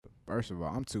First of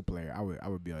all, I'm two player. I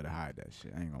would be able to hide that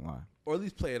shit. I ain't gonna lie. Or at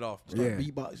least play it off. Bro. Yeah.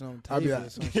 Beatboxing on the I'll be table like- or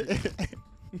some shit.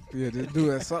 Yeah, just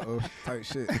do that something type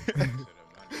shit.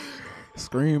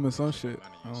 Scream or some shit.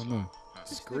 I don't know.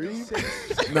 Scream?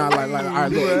 Nah, like, all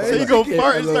right, look. So you look, go yeah,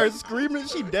 fart and look. start screaming?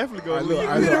 She definitely I gonna look, leave.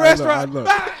 I In look, the I restaurant. look.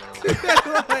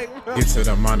 Like, bro. Get to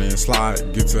the money and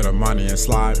slide, get to the money and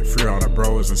slide. Free all the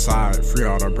bros inside, free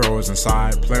all the bros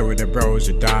inside. Play with the bros,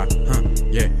 you die,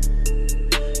 yeah.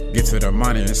 Get to the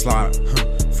money and slide,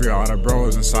 free all the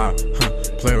bros inside,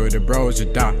 play with the bros,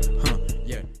 you die,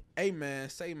 yeah. Hey man,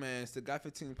 it's the Guy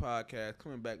 15 podcast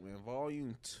coming back, man.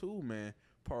 Volume 2, man.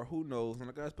 Part Who Knows. And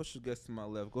I got a special guest to my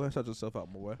left. Go ahead and shout yourself out,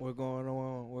 my boy. We're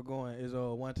going. It's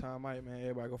One Time Mike, man.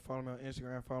 Everybody go follow me on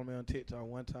Instagram, follow me on TikTok.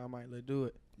 One Time Mike, let's do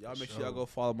it. Y'all make sure y'all go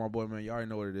follow my boy, man. Y'all already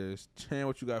know what it is. Chan,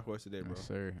 what you got for us today, bro? Yes,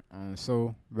 sir.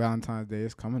 So Valentine's Day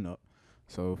is coming up.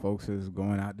 So folks is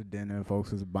going out to dinner.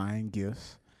 Folks is buying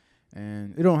gifts.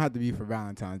 And it don't have to be for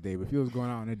Valentine's Day, but if you was going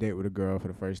out on a date with a girl for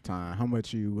the first time, how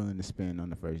much are you willing to spend on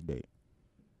the first date?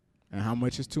 And how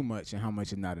much is too much and how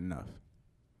much is not enough?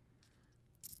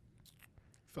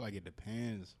 I feel like it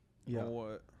depends. Yeah. On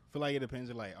what? I feel like it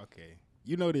depends. Like, okay,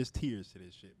 you know, there's tiers to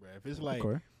this shit, bro. If it's like,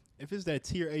 Okay. if it's that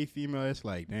tier A female, it's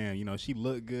like, damn, you know, she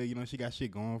look good, you know, she got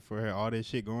shit going for her, all this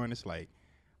shit going. It's like,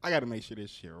 I got to make sure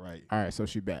this shit right. All right, so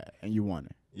she bad and you want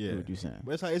her. Yeah. What you saying?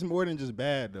 But it's like, it's more than just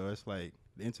bad, though. It's like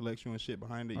the intellectual and shit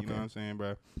behind it. You know Okay. what I'm saying,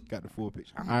 bro? Got the full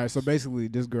picture. All right, so basically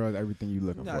this girl is everything you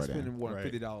looking You're not for then. spending more than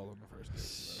Right. $50 on the first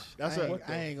date. That's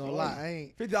I ain't gonna lie. I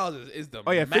ain't. $50 is the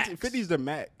Oh yeah, max. 50 is the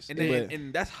max. And then but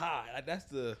and that's high. Like,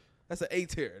 that's an A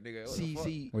tier, nigga. What the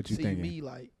fuck? What you see thinking? me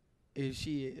like, if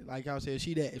she like I said,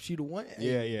 if she the one,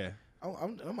 yeah.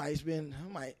 I might spend,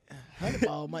 $100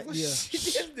 ball might be a This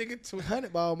nigga too.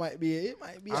 $100 might be it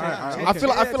might be. All right, a I feel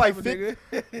like nigga.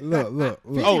 Look.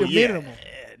 Oh the yeah, minimum.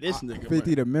 this nigga.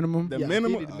 50 the minimum? The Yeah,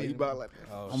 minimum. 50 the Oh, you minimum. about like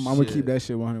Oh, I'm gonna keep that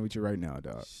shit 100 with you right now,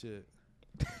 dog. Shit.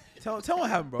 Tell what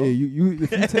happened, bro. Yeah, you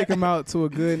if you take them out to a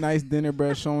good, nice dinner,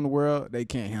 bro, showing the world, they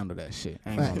can't handle that shit.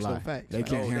 I ain't Facts, gonna lie. though, facts, They facts.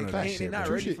 can't Oh, handle they that can't- shit. They not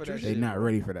bro. ready for that They shit. not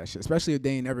ready for that shit. Especially if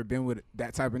they ain't never been with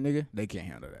that type of nigga, they can't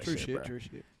handle that True shit, shit, bro. true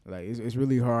shit. Like it's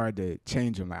really hard to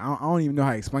change them. Like I don't even know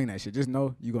how to explain that shit. Just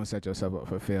know you gonna set yourself up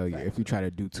for failure if you try to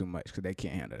do too much because they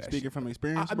can't handle that speaking shit. from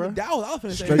experience, I bro. mean, that was I was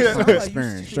finna say. Straight It from sound like you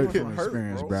experience. speaking Straight from hurt,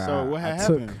 experience, bro. bro. So what I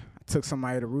happened? took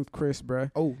somebody to Ruth Chris, bro.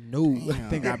 Oh no.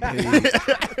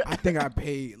 I think I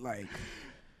paid like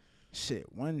shit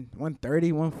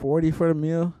 130, 140 for the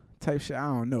meal type shit. I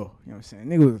don't know. You know what I'm saying?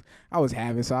 Nigga I was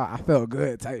having, so I felt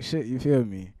good type shit. You feel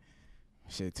me?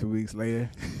 Shit, 2 weeks later,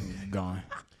 gone.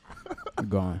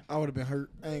 Gone. I would have been hurt.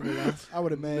 I ain't gonna lie. I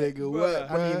would have mad. Nigga, what,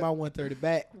 I need bruh? my 130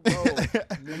 back.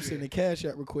 Bro, I'm sending cash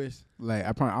out request. Like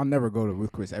I'll never go to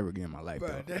Ruth Chris ever again in my life.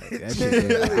 Bruh, Though. that- Like, that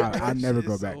shit, I never shit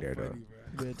go is back so there though. funny, bro.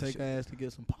 You better take her ass to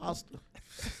get some pasta.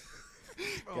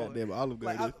 Goddamn Olive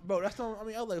Like, Garden. bro, that's not. I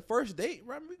mean, I was like first date,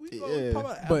 right? We go Yeah. pop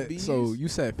out But Applebee's. so you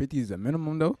said 50 is the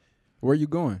minimum though. Where you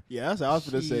going? Yeah, that's what I was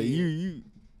gonna say. Shit. You.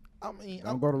 I mean,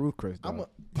 Don't go to Ruth Chris though. I'm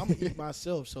gonna eat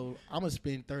myself, so I'm gonna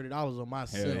spend $30 on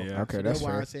myself. Hell yeah. Okay, So that's why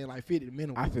fair. I'm saying like 50 the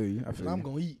minimum. I feel you. I Cause feel I'm you.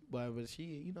 gonna eat, but she,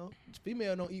 you know,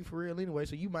 female don't eat for real anyway,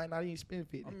 so you might not even spend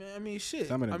 50. I mean, shit.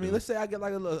 Some of them I mean, do. let's say I get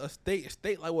like a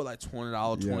steak like what, like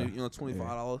 $20, Yeah.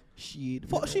 $25. Shit,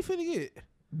 Fuck, she finna get.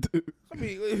 I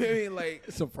mean, like,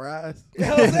 surprise. you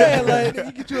know what I'm saying? Like,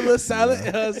 you get you a little salad,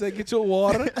 you know what I'm saying? Get your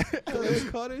water. Let's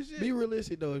call this shit. Be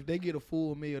realistic though. If they get a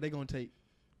full meal, they gonna take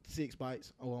 6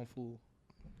 bites. Oh, I'm full.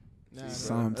 Nah, bro. That's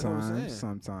what I'm saying.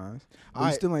 Sometimes. But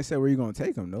Alright. you still ain't say where you gonna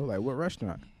take them though. Like what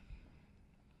restaurant?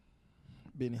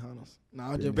 Benny Hunters.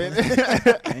 Nah, I just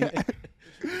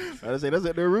I say that's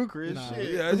at the root, Chris. Nah.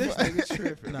 Shit. Yeah, this nigga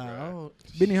tripping. Nah, I bro.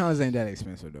 don't. Benny Hunters ain't that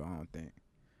expensive though. I don't think.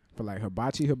 For like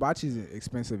hibachi's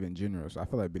expensive in general, so I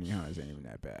feel like Benny Hunters ain't even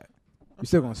that bad. You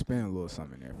still gonna spend a little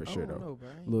something in there for I sure don't though. know, bro.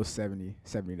 I ain't- A little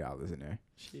 $70 in there.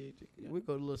 Shit, we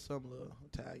go to some little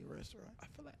Italian restaurant. I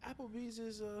feel like Applebee's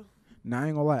is Nah, I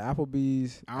ain't gonna lie.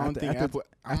 Applebee's. I don't think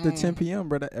after 10 p.m.,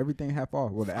 brother, everything half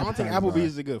off. Well, the I don't think appetizers Applebee's are.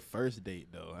 is a good first date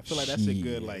though. I feel like that's a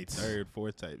good like Shit. third,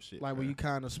 fourth type shit. Like bro. when you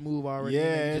kind of smooth already. Yeah,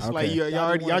 and then it's just- like Okay.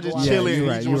 y'all just Yeah, chilling. you and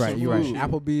right. you You want right. some You right. food.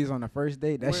 Applebee's on the first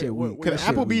date. That shit weak. Cause That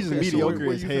shit Applebee's weak. is That shit mediocre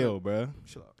weak. as hell, bro.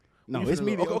 chill out. No, You it's finna-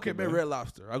 mediocre. Okay, man, bro. Red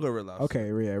Lobster. I'll go Red Lobster. Okay,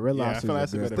 yeah, Red Yeah, I Lobster. feel like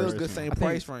that's a better Still version. good, same I think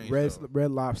price range. though.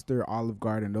 Red Lobster, Olive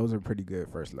Garden, those are pretty good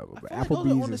first level. I But feel like those are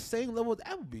on Applebee's the is same level with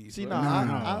Applebee's. See, bro. nah,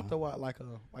 No. I throw out like a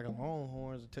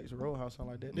Longhorns, a Texas Roadhouse,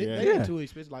 something like that. They, Yeah. they Yeah. ain't too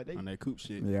expensive. Like they, On that coop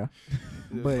shit. yeah.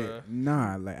 Yeah, But bruh.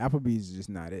 nah, like Applebee's is just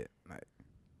not it. Like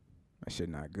That shit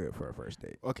not good for a first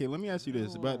date. Okay, let me ask you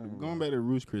this about going back to the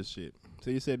Roost Chris shit.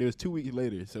 So you said it was 2 weeks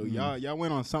later. So y'all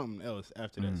went on something else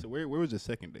after that. So where was the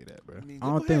second date at, bro? I mean, I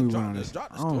don't go think ahead, we drop went on the- this. Drop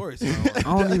the I don't- stories. I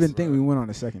don't even think we went on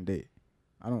a second date.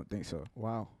 I don't think so.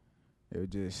 Wow. It was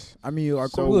just. I mean, we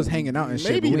So was hanging out and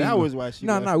shit. Maybe but we that ain't- was why she.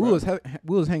 No, left, no, bro.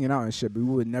 we was hanging out and shit, but we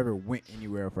would never went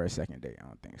anywhere for a second date. I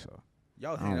don't think so.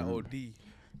 Y'all I hanging don't out remember. OD.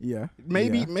 Yeah.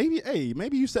 Maybe, Yeah.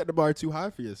 maybe you set the bar too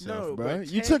high for yourself, No, bro. but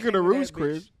You Tank took her to came with Roost that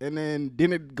Chris bitch. and then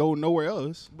didn't go nowhere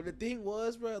else. But the thing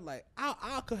was, bro, like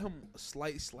I'll cut him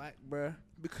slight slack, bro,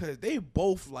 because they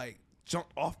both like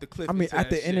jumped off the cliff. I mean, into at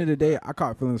that the end shit, of the day, I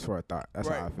caught feelings for a thought. That's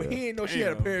right? how I But feel. he didn't know she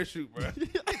had a Damn. parachute, bro.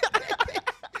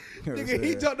 You know what Nigga, I'm he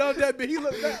saying? jumped off that bitch. He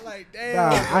looked back like, damn.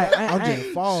 Nah, I'm I just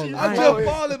falling. I'm I just ain't-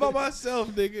 falling by myself,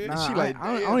 nigga. Nah, She like,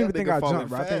 I damn, don't even that think nigga I falling jumped,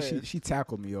 bro. I think fast. she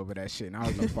tackled me over that shit, and I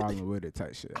was just following with it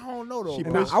type shit. I don't know though. She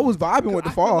bro. And pushed I was vibing with the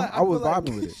I feel fall. like- I was feel like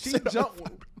vibing with it. She jumped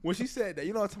when she said that.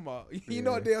 You know what I'm talking about. You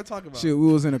know what I'm talking about. Shit, we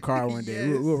was in the car one day.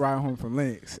 We Yes. were riding home from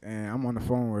Lynx, and I'm on the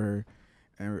phone with her.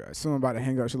 And soon about to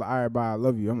hang up, she's like, "All right, bye, I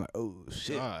love you." I'm like, "Oh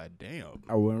shit!" God damn.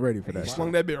 I wasn't ready for He that. shit.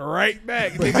 swung that bit right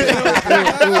back.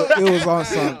 It was on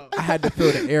some. I had to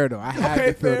feel the air though. I had Okay,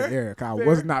 to feel fair, the air. 'Cause I fair.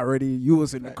 was not ready. You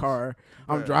was in the car.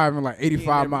 I'm Bruh. driving like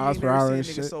 85 miles per hour and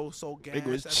shit. So gassed It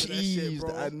was after that shit, cheesed.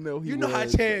 bro. I know he You know how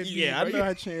was. Chan be, Yeah, I bro. know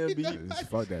how Chan be. Just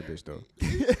fuck that bitch though.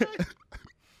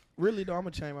 Really though, I'm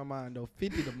gonna change my mind though.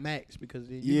 50 the max because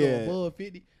if you Yeah. go above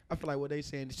 50, I feel like what they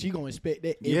saying she gonna expect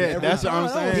that. Yeah, that's what I'm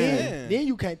saying. Then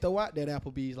you can't throw out that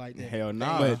Applebee's like that. Hell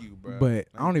nah. Thank But you, bro. but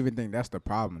I don't even think that's the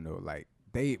problem though. Like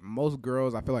most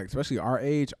girls, I feel like especially our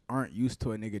age, aren't used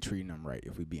to a nigga treating them right.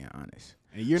 If we being honest.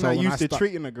 And you're So not when used I to start-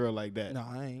 treating a girl like that. No,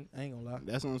 I ain't gonna lie.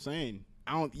 That's what I'm saying.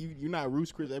 You're not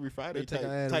Roost Chris every Friday They take type,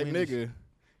 her ass type Wendy's. nigga.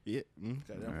 Yeah.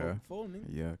 Yeah. Phone, nigga.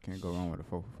 Yeah, can't go wrong with a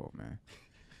 4 man.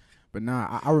 But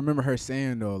nah, I remember her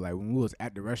saying though, like when we was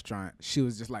at the restaurant, she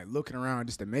was just like looking around,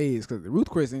 just amazed, because the Ruth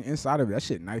Chris inside of it, that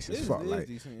shit nice as fuck. Like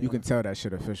you can tell that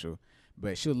shit official.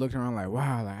 But she was looking around like,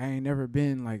 wow, like I ain't never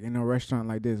been like in a restaurant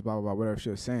like this, blah blah blah, whatever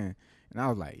she was saying. And I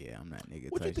was like, yeah, I'm that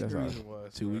nigga. What you type. think That's the all. reason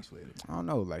was? 2 bro? weeks later. I don't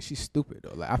know, like she's stupid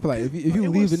though. Like I feel like if you It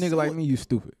leave a was nigga so- like me, you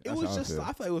stupid. It That's was how just, I feel. I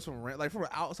feel like it was some like from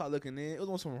the outside looking in, it was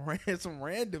on some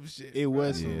random shit. It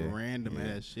was Yeah. some random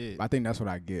Yeah. ass shit. I think that's what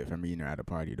I get from meeting her at a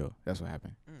party though. That's what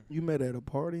happened. You met her at a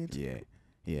party? Yeah,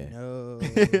 yeah. No.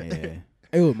 Yeah,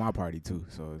 it was my party too,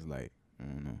 so it's like I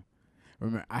don't know.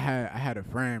 Remember, I had a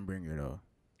friend bring her though.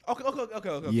 Okay.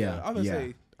 Yeah, I'm gonna yeah.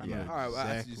 say. I know Yeah. All right, well, I see what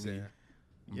you're exactly. saying.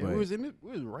 Yeah, But- we was in it.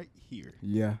 We was right here.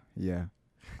 Yeah.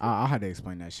 I had to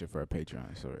explain that shit for a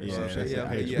Patreon. So Yeah, some shit yeah,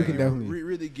 for okay, Patreon. yeah, We can definitely.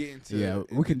 really get into. Yeah,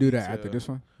 we can do that after this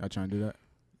one. Y'all trying to do that?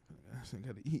 I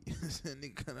gotta eat.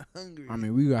 Nigga kind of hungry. I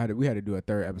mean, we had to do a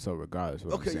third episode regardless.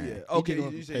 What okay, I'm saying. yeah. Okay, get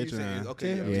on you say Patreon.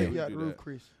 okay. Tell him yeah, to yeah. take you out do the roof, that.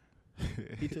 Chris.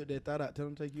 He took that thought out. Tell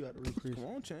him to take you out the roof, Chris. Come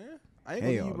on, Chan. I ain't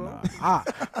gonna Hell eat, bro. nah.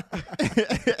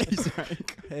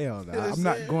 Hell nah. what I'm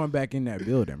not saying? going back in that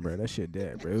building, bro. That shit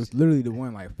dead, bro. It was literally the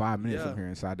one like 5 minutes Yeah. from here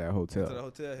inside that To the hotel.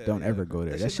 hotel. hell Don't yeah. ever go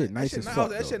there. That shit nice as fuck.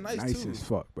 That though. shit nice too. as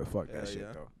fuck, but fuck that Hell shit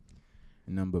yeah. though.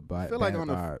 Number I bad feel like on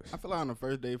the vibes. I feel like on the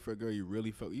first date for a girl, you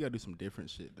really feel you gotta do some different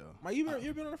shit though. Mike, you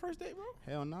been on a first date, bro?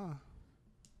 Hell nah.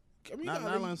 I mean, Not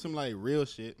on some like real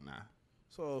shit. Nah.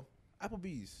 So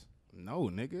Applebee's. No,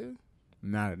 nigga.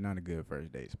 Not a good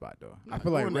first date spot though. I Nah,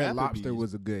 feel like going to Red Lobster Applebee's.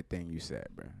 was a good thing you said,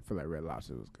 bro. I feel like Red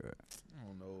Lobster was good. I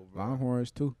don't know, bro.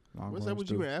 Longhorns too. What's up with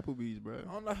you at Applebee's, bro?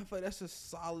 I don't know. I feel like that's a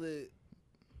solid.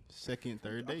 Second,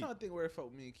 third I'm date. trying to think where it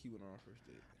felt me and Key went on our first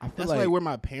date. I feel That's like, like where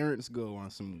my parents go on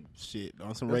some shit,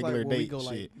 on some That's regular like when we date go shit.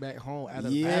 like back home out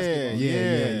of Yeah, basketball.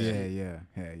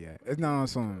 yeah. It's not on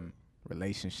some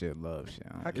relationship love shit.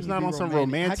 How can It's you not be on some romantic? How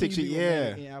romantic can you be shit, yeah.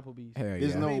 romantic in Applebee's. Hell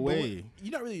There's yeah. no I mean, but way.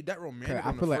 You're not really that romantic. I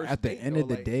on feel like first at the date, end though. of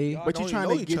the Like, day- y'all But don't you're even trying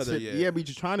know to each get other to yet. but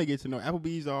you're trying to get to know.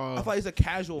 Applebee's all I feel like it's a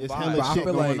casual it's vibe. hella But I shit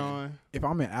feel going like- on. If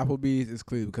I'm at Applebee's, it's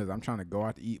clear because I'm trying to go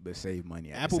out to eat but save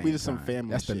money. At the Applebee's same is some time.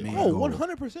 family That's the shit. main Oh, goal.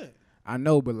 100%. I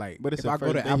know, but like, But it's if a I go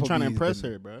to first date, you Applebee's, trying to impress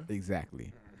then- her, bro.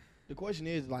 Exactly. The question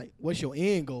is like, what's your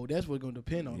end goal? That's what's gonna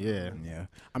depend on. Yeah. Yeah.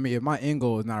 I mean, if my end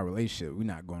goal is not a relationship, we're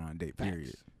not going on a date. Facts.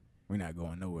 Period. We're not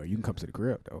going nowhere. You can come to the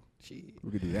crib though. Shit.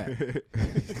 We could do that.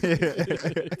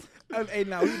 Hey,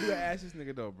 now we do ask this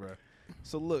nigga though, bro.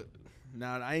 So look,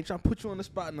 now I ain't trying to put you on the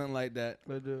spot, nothing like that.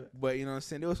 Let's do it. But you know what I'm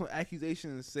saying? There was some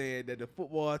accusations saying that the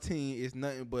football team is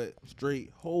nothing but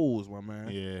straight hoes, my man.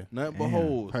 Yeah. Nothing but Damn.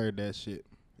 hoes. Heard that shit.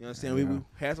 You know what I'm saying? Yeah. We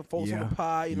had some folks on Yeah. the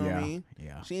pod, you know what I Yeah. mean?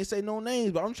 Yeah. She ain't say no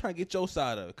names, but I'm trying to get your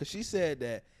side of it. Because she said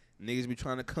that niggas be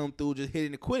trying to come through just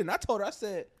hitting and quitting. I told her, I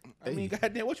said, I mean,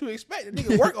 goddamn, what you expect? The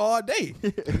nigga work all day.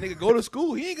 The nigga go to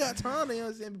school. He ain't got time to, you know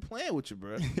what I'm saying, be playing with you,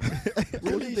 bro. What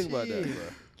do you think about that, bro?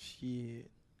 Shit.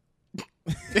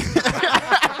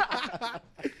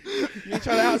 You ain't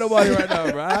trying to out nobody right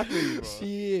now, bro. I feel you, bro.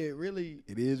 Shit, really,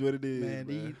 It is what it is, man.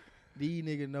 man. These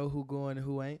niggas know who going and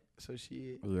who ain't. So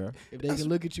shit, Yeah. if they can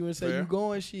look at you and say fair. you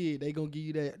going, shit, they gonna give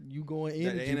you that you going That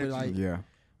energy. energy. But like, Yeah.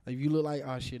 if you look like,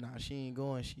 oh shit, nah, she ain't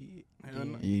going, shit. Hell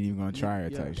then- no. You ain't even gonna try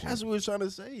it Yeah. type shit. That's what we're trying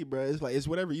to say, bro. It's like it's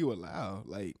whatever you allow.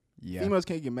 Like Yeah. females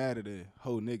can't get mad at a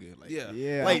whole nigga. Like Yeah.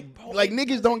 Yeah. like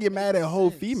niggas don't get mad at whole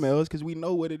sense. females because we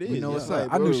know what it is. we know It's what's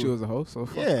up. like, I knew bro, she was a hoe, so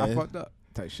fuck, Yeah. I fucked up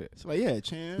type shit. It's like yeah,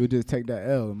 champ. We just take that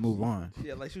L and move on.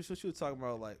 Yeah, like she was talking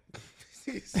about, like,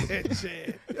 she said,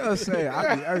 Chad. You know what I'm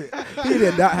saying? He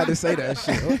did not have to say that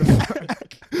shit. What the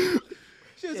fuck?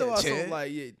 She was Yeah, talking about Chad. something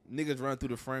like, yeah, niggas run through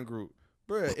the friend group.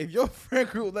 Bruh, if your friend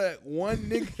group let one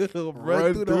nigga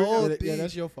run through the whole Yeah, thing, yeah,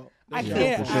 that's your fault. I That's your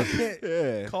can't, fault. I can't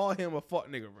Yeah. call him a fuck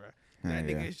nigga, bruh. That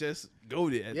Yeah. nigga is just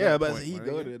goated at Yeah, that but point, he my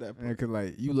go nigga. to that point. Yeah, cause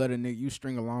like you let a nigga, you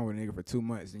string along with a nigga for 2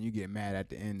 months, and you get mad at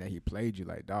the end that he played you.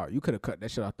 Like, dog, you could have cut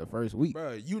that shit off the first week.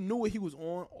 Bruh, you knew what he was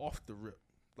on off the rip.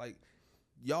 Like,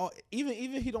 y'all, even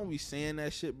he don't be saying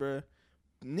that shit, bruh.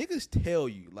 Niggas tell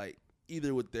you, like,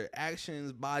 either with their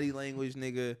actions, body language,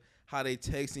 nigga, how they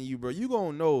texting you, bro. You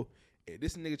gonna know if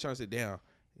this nigga trying to sit down.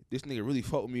 This nigga really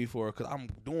fuck with me for because I'm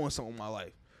doing something in my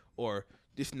life, or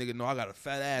this nigga know I got a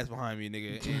fat ass behind me,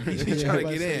 nigga, and he Yeah, trying to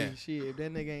but get say, in. Shit, if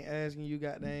that nigga ain't asking you,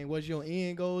 goddamn, what's your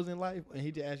end goals in life, and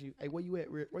he just ask you, hey, where you at,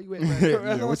 Rick? Where you at? Right Yeah,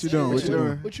 now? Yeah, what you doing? What What you you doing?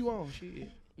 doing? What you on? Shit,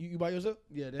 you by yourself?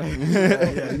 Yeah,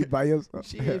 Yeah, you by yourself.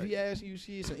 shit. If he asks you,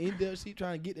 shit, some in depth shit,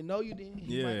 trying to get to know you, then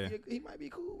Yeah. he might be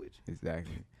cool with you.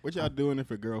 Exactly. What y'all doing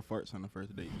if a girl farts on the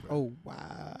first date, bro? Oh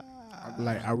wow.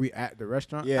 Like, are we at the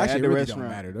restaurant? Yeah, Actually, at the it really restaurant. don't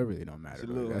matter. That really don't matter. It's a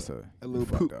bro. little- That's a you little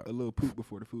fucked poop, up. a little poop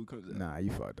before the food comes out. Nah,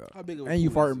 you fucked up. How big of a And you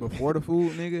pool is farting it? before the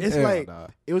food, nigga. It's Hell like nah.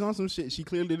 it was on some shit. She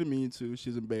clearly didn't mean to. She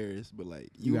was embarrassed, but like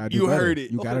You you, gotta do you better. heard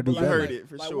it. You gotta Okay, do but You better. heard it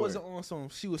for like, sure. was it on some?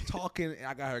 She was talking, and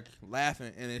I got her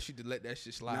laughing, and then she just let that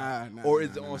shit slide. Nah, or nah,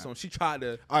 is it nah, on nah. some? She tried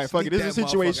to. All right, fuck it. sneak This is a that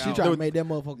situation. motherfucker She out. Trying tried to make that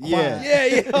motherfucker Yeah.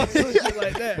 quiet. Yeah, some shit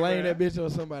like that. Blame bruh. that bitch on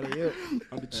somebody else.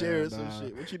 on the chair or some Nah.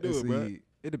 shit. What you And doing, bro? see,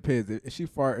 it depends. If she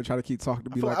fart and try to keep talking to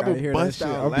me feel like like I I'ma didn't hear that bust shit,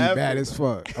 out I'll be laughing. bad as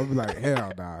fuck. I'll be like,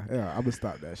 hell nah. Hell, I'm gonna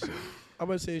stop that shit. I'm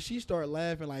gonna say if she start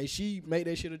laughing, like she make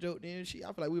that shit a joke, then I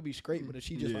feel like we'll be straight. But if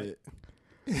she just like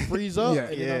freeze up, Yeah.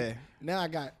 and Yeah. then now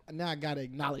I gotta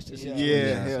acknowledge this. Yeah. Yeah,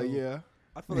 situation. hell So, yeah.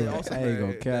 I feel like Yeah, also I ain't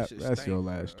gonna that cap. shit That's your stank,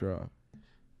 last bruh. straw.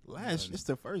 It's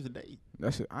the first date.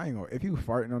 That shit, I ain't gonna. If you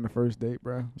farting on the first date,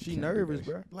 bro, She nervous,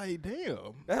 bro. Like damn. That's what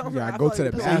You I'm gotta saying. go I to feel the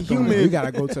like that's bathroom. human. You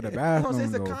gotta go to the That's what I'm bathroom. saying.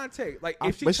 It's though. the context. Like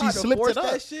if she but she tried to slipped force it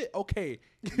up. that shit, okay,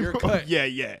 you're cut.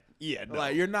 Yeah. No.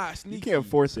 Like you're not sneaky. You can't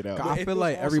force it out. But I if feel it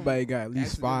like was everybody awesome got at least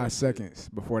accident, 5 like- seconds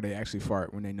before they actually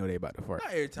fart when they know they about to fart.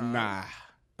 Not every time. Nah.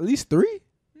 At least 3.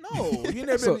 No, you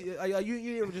never. So- like,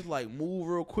 you ever just like move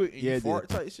real quick and Yeah, you it fart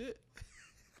did. type shit.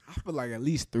 I feel like at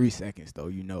least 3 seconds though.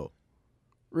 You know,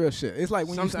 real shit. It's like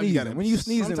when Sometimes you you sneezing. gotta- When you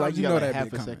sneezing, sometimes like you you know gotta that half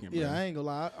bit a coming. second. Yeah, bro. I ain't gonna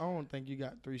lie. I don't think you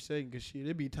got 3 seconds. Cause shit,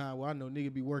 there be time where I know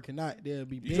nigga be working out. They'll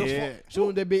be You bench. Yeah. Soon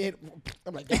as they be in,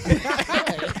 I'm like,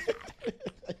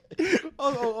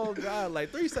 Oh God!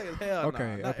 Like 3 seconds. Hell Okay,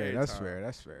 nah, not okay, every that's time. fair.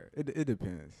 That's fair. It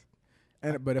depends.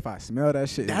 And but if I smell that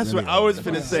shit, it's That's really what I was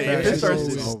over. finna say. If it That starts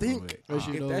shit to is over stink, with. that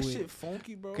shit If over that with. shit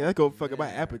funky, bro. Cause that go fuck up my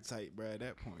man. appetite, bro. At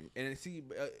that point. And see,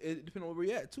 it depends on where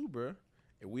we at too, bro.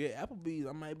 If we at Applebee's,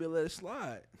 I might be able to let it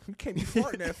slide. You can't be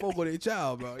farting that folk with their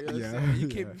child, bro. You know what I'm Yeah, saying? You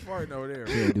can't yeah. be farting over there.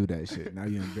 Can't do that shit. Now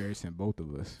you're embarrassing both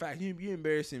of us. In fact, you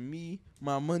embarrassing me,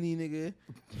 my money, nigga.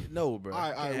 No, bro. All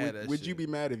right, Can't have that Would shit. you be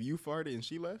mad if you farted and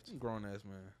she left? Grown ass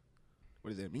man? What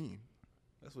does that mean?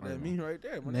 That's what that means right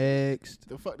there, man. Next.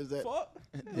 The fuck does that? Fuck.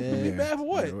 Yeah. Be mad for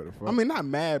what? Yeah, the fuck? I mean, not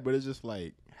mad, but it's just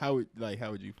like how would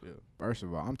you feel? First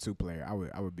of all, I'm 2-player.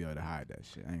 I would be able to hide that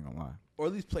shit. I ain't gonna lie. Or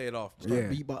at least play it off. Start Yeah.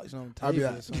 beatboxing on the I'll be table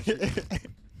or like- some shit.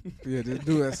 Yeah, just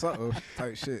do that something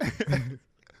type shit.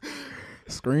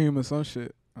 Scream or some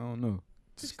shit. I don't know.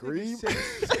 Scream.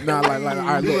 Nah, like, all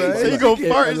right, look. So you look, go yeah,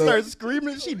 fart and look. start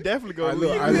screaming? She definitely All right, gonna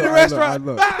look, leave. all right, You in look, the all right, restaurant.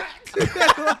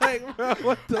 look. Like, bro,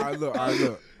 what the? All right,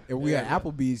 look. If we at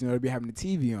Applebee's, you know, they be having the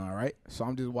TV on, right? So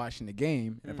I'm just watching the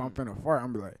game. And if I'm finna fart,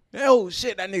 I'm be like, oh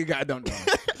shit, that nigga got dunked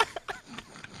on.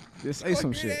 Just say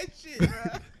some Fuck shit. That shit,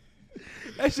 bro.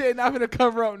 That shit not gonna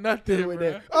cover up nothing with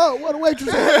that. Oh, what a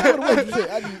waitress at? What a waitress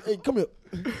at? Hey, come here.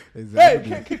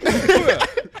 Exactly. Come here.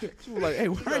 She was like, "Hey,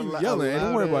 why are you yelling? Hey,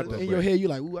 don't worry about that." In your head, you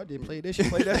like, ooh, I didn't play that shit.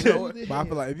 Play that shit. But I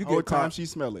feel like if you Whole get time caught, she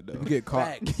smell it though. you get caught.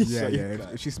 Facts. Yeah, So you yeah.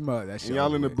 got- If she smell it, that shit. And y'all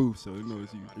over in the with. booth, so you know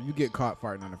it's you. If you get caught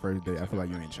farting on the first date, I feel like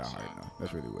you ain't try hard enough.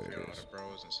 That's really what it is.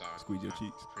 Squeeze your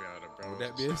cheeks. With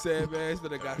that being said, man, it's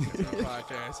been a Got You to the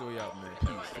podcast. So we out, man.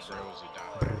 Peace.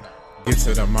 Get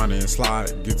to the money and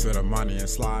slide. Get to the money and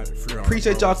slide. Free on the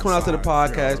Appreciate y'all bros coming out to the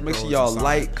inside. Free on podcast. the Make sure bros y'all inside.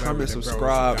 like, Play comment, with the bros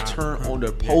subscribe, and turn die. on the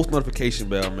Yeah. post notification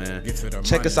bell, man. Get to the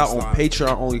Check money us out and on slide.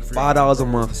 Patreon, only Free on the $5 a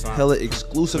bros month. inside. Hella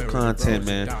exclusive Play with the content, bros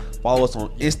man. and die. Follow us on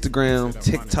Instagram,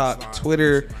 TikTok,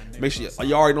 Twitter. Make sure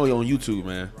y'all already know you're on YouTube,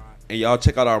 man. And y'all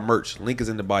check out our merch. Link is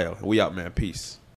in the bio. We out, man. Peace.